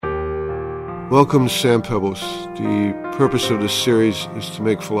Welcome to Sam Pebbles. The purpose of this series is to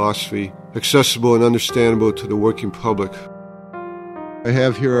make philosophy accessible and understandable to the working public. I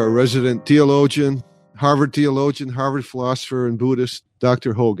have here our resident theologian, Harvard philosopher, and Buddhist,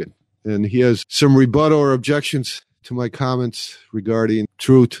 Dr. Hogan. And he has some rebuttal or objections to my comments regarding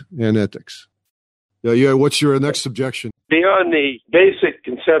truth and ethics. What's your next objection? Beyond the basic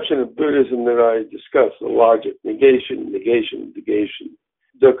conception of Buddhism that I discussed, the logic, negation,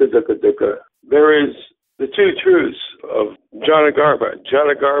 dukkha, dukkha, dukkha, there is the two truths of Janagarbha.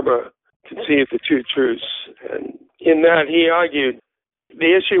 Janagarbha conceived the two truths, and in that he argued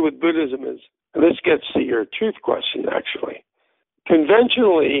the issue with Buddhism is, and this gets to your truth question actually,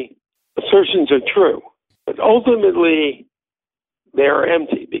 conventionally assertions are true, but ultimately they are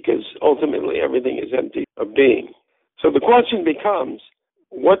empty because ultimately everything is empty of being. So the question becomes,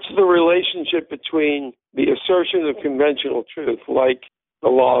 what's the relationship between the assertion of conventional truth, like the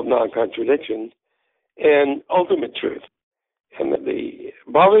law of non-contradiction, and ultimate truth? And the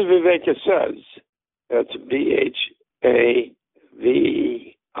Bhava Viveka says, that's Bhaviveka,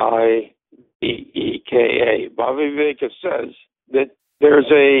 Bhava Viveka says that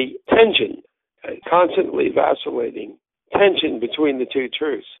there's a tension, a constantly vacillating tension between the two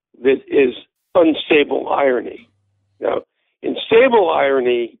truths that is unstable irony. Now, in stable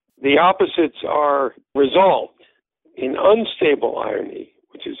irony, the opposites are resolved. In unstable irony,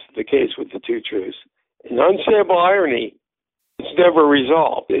 which is the case with the two truths, in unstable irony, it's never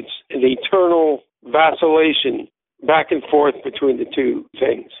resolved. It's an eternal vacillation back and forth between the two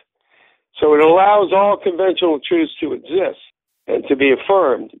things. So it allows all conventional truths to exist and to be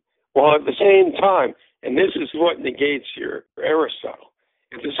affirmed, while at the same time, and this is what negates your Aristotle,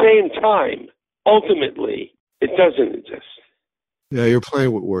 at the same time, ultimately, it doesn't exist. Yeah, you're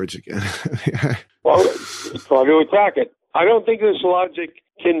playing with words again. Well, try to attack it. I don't think this logic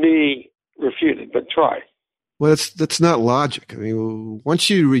can be refuted, but try. Well, that's not logic. I mean, once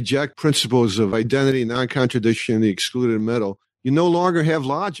you reject principles of identity, non-contradiction, the excluded middle, you no longer have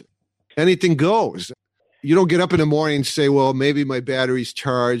logic. Anything goes. You don't get up in the morning and say, well, maybe my battery's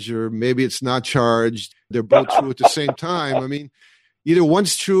charged or maybe it's not charged. They're both true at the same time. I mean, either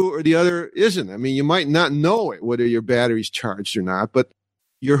one's true or the other isn't. I mean, you might not know it, whether your battery's charged or not, but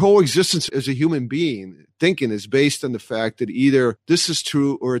your whole existence as a human being, thinking, is based on the fact that either this is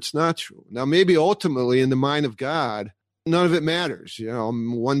true or it's not true. Now, maybe ultimately in the mind of God, none of it matters.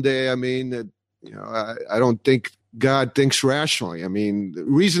 One day, I don't think God thinks rationally. I mean,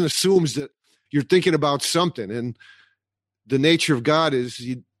 reason assumes that you're thinking about something, and the nature of God is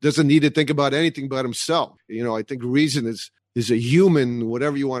he doesn't need to think about anything but himself. I think reason is a human,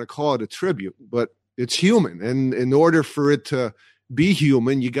 whatever you want to call it, attribute, but it's human. And in order for it to be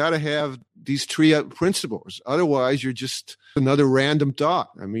human, you got to have these three principles. Otherwise, you're just another random thought.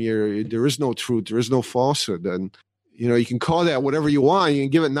 I mean, there is no truth, there is no falsehood. And, you can call that whatever you want. You can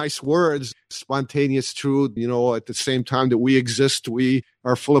give it nice words, spontaneous truth, at the same time that we exist, we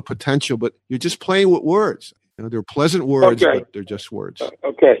are full of potential, but you're just playing with words. They're pleasant words, okay, but they're just words.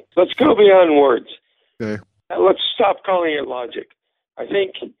 Okay, let's go beyond words. Okay. Let's stop calling it logic. I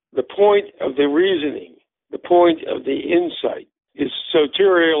think the point of the reasoning, the point of the insight is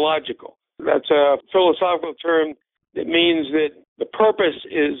soteriological. That's a philosophical term that means that the purpose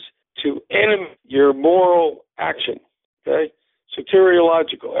is to animate your moral action. Okay?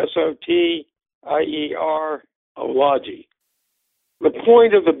 Soteriological, S-O-T-I-E-R-O-logy. The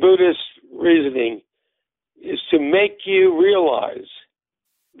point of the Buddhist reasoning is to make you realize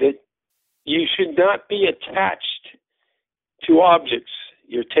that you should not be attached to objects,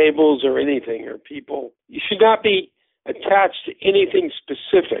 your tables or anything, or people. You should not be attached to anything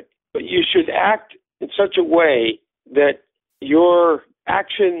specific, but you should act in such a way that your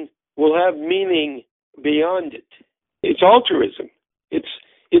action will have meaning beyond it. It's altruism. It's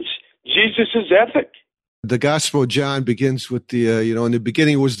Jesus' ethic. The Gospel of John begins with in the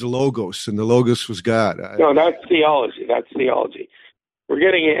beginning was the Logos, and the Logos was God. No, that's theology. We're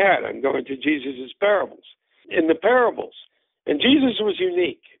getting ahead. I'm going to Jesus' parables. In the parables, and Jesus was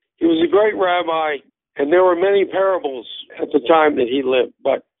unique. He was a great rabbi, and there were many parables at the time that he lived,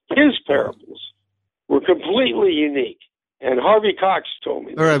 but his parables were completely unique. And Harvey Cox told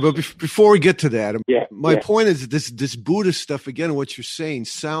me. All right, but before we get to that, my point is this Buddhist stuff, again, what you're saying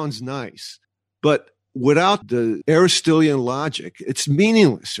sounds nice, but without the Aristotelian logic, it's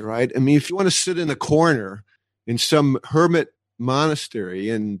meaningless, right? I mean, if you want to sit in a corner in some hermit monastery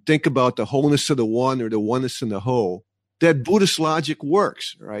and think about the wholeness of the one or the oneness in the whole, that Buddhist logic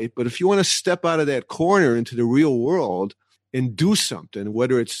works, right? But if you want to step out of that corner into the real world and do something,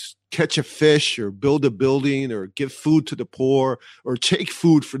 whether it's catch a fish or build a building or give food to the poor or take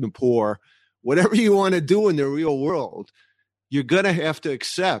food from the poor, whatever you want to do in the real world, you're going to have to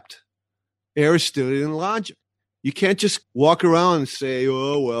accept Aristotelian logic. You can't just walk around and say,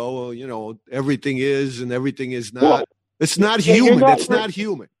 oh, well, everything is and everything is not. Well, it's not human. That's not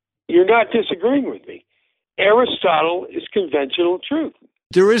human. You're not disagreeing with me. Aristotle is conventional truth.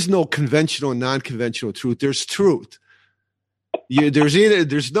 There is no conventional and non-conventional truth. There's truth.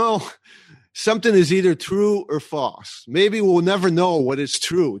 Something is either true or false. Maybe we'll never know what is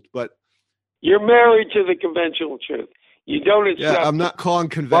truth, but you're married to the conventional truth. You don't accept. Yeah, I'm not calling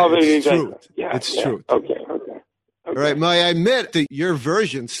conventional. It's truth. It's truth. Okay. All right, I admit that your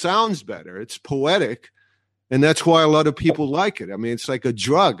version sounds better. It's poetic, and that's why a lot of people like it. I mean, it's like a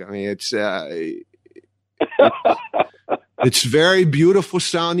drug. I mean, it's very beautiful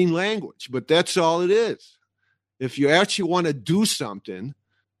sounding language, but that's all it is. If you actually want to do something,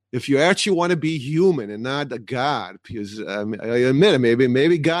 if you actually want to be human and not a god, because I admit it,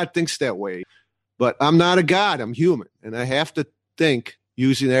 maybe God thinks that way, but I'm not a god. I'm human, and I have to think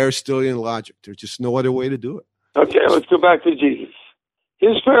using Aristotelian logic. There's just no other way to do it. Okay, let's go back to Jesus.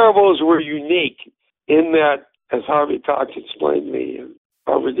 His parables were unique in that, as Harvey Cox explained to me in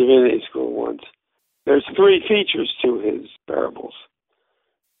Harvard Divinity School once, there's three features to his parables.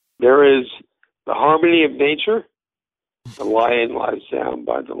 There is the harmony of nature. The lion lies down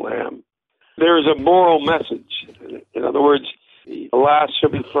by the lamb. There is a moral message. In other words, the last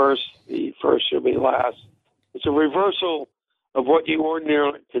should be first, the first should be last. It's a reversal of what you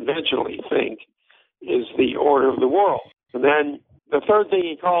ordinarily, conventionally think is the order of the world. And then the third thing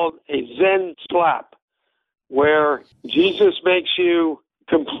he called a Zen slap, where Jesus makes you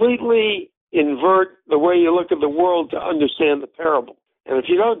completely invert the way you look at the world to understand the parable. And if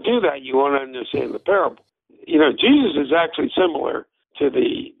you don't do that, you won't understand the parable. Jesus is actually similar to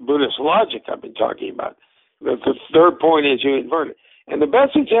the Buddhist logic I've been talking about. The third point is you invert it. And the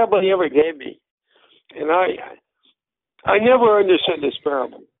best example he ever gave me, and I never understood this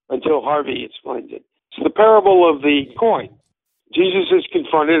parable until Harvey explained it. It's the parable of the coin. Jesus is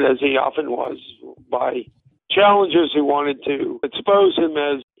confronted, as he often was, by challengers who wanted to expose him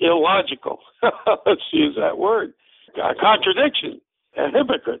as illogical. Let's use that word. A contradiction, a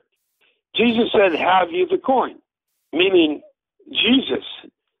hypocrite. Jesus said, have you the coin? Meaning Jesus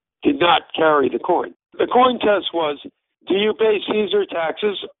did not carry the coin. The coin test was, do you pay Caesar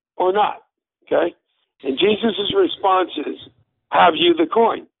taxes or not? Okay? And Jesus' response is, have you the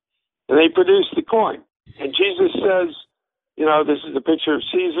coin? And they produced the coin. And Jesus says, this is a picture of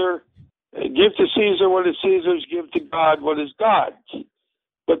Caesar. Give to Caesar what is Caesar's, give to God what is God's.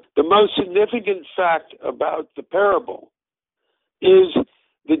 But the most significant fact about the parable is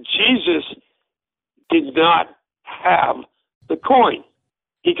that Jesus did not have the coin.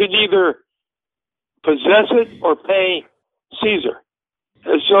 He could either possess it or pay Caesar.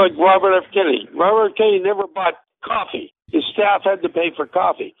 It's like Robert F. Kennedy. Robert F. Kennedy never bought coffee. His staff had to pay for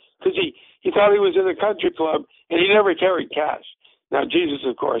coffee because he thought he was in a country club and he never carried cash. Now, Jesus,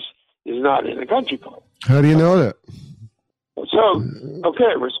 of course, is not in a country club. How do you know that? So,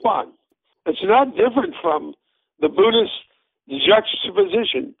 okay, respond. It's not different from the Buddhist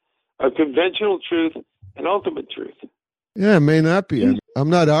juxtaposition of conventional truth and ultimate truth. Yeah, it may not be. I'm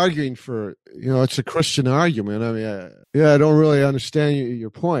not arguing for, it's a Christian argument. I mean, I don't really understand your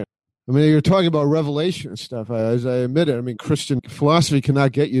point. I mean, you're talking about revelation and stuff. As I admit it, I mean, Christian philosophy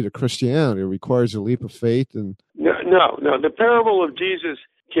cannot get you to Christianity. It requires a leap of faith. And No. The parable of Jesus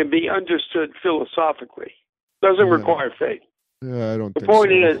can be understood philosophically. Doesn't require faith. Yeah, I don't think so. The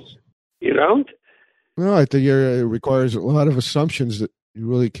point is, you don't? No, I think it requires a lot of assumptions that you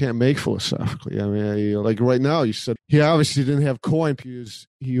really can't make philosophically. I mean, like right now, you said he obviously didn't have coin because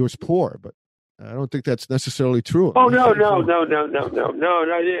he was poor, but I don't think that's necessarily true. Oh, no. I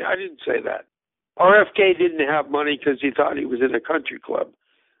didn't say that. RFK didn't have money because he thought he was in a country club.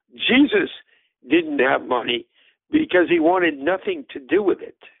 Jesus didn't have money because he wanted nothing to do with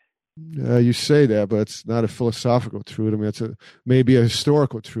it. You say that, but it's not a philosophical truth. I mean, it's maybe a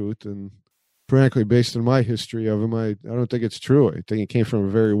historical truth, and frankly, based on my history of him, I don't think it's true. I think he came from a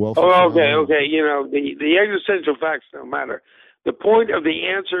very wealthy family. Okay. The existential facts don't matter. The point of the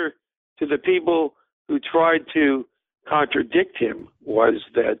answer to the people who tried to contradict him was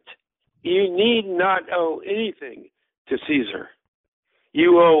that you need not owe anything to Caesar.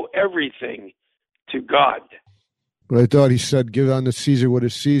 You owe everything to God. But I thought he said, give unto Caesar what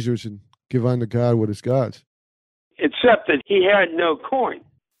is Caesar's and give unto God what is God's. Except that he had no coin.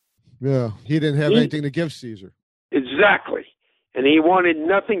 Yeah, he didn't have anything to give Caesar. Exactly. And he wanted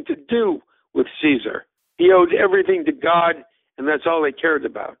nothing to do with Caesar. He owed everything to God, and that's all they cared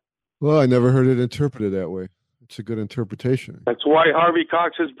about. Well, I never heard it interpreted that way. It's a good interpretation. That's why Harvey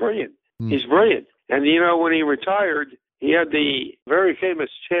Cox is brilliant. He's brilliant. And, when he retired, he had the very famous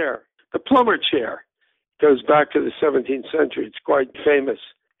chair, the plumber chair. It goes back to the 17th century. It's quite famous.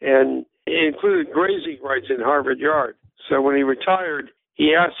 And it included grazing rights in Harvard Yard. So when he retired,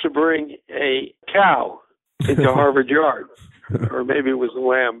 he asked to bring a cow into Harvard Yard. Or maybe it was a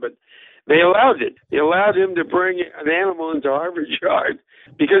lamb, but they allowed it. They allowed him to bring an animal into Harvard Yard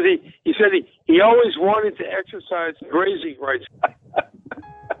because he said he always wanted to exercise grazing rights.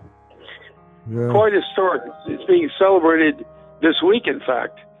 Yeah. Quite historic. It's being celebrated this week, in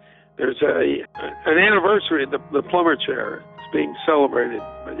fact. There's an anniversary of the plumber chair. It's being celebrated.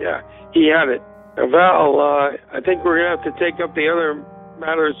 But yeah, he had it. Val, I think we're going to have to take up the other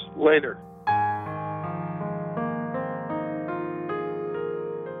matters later.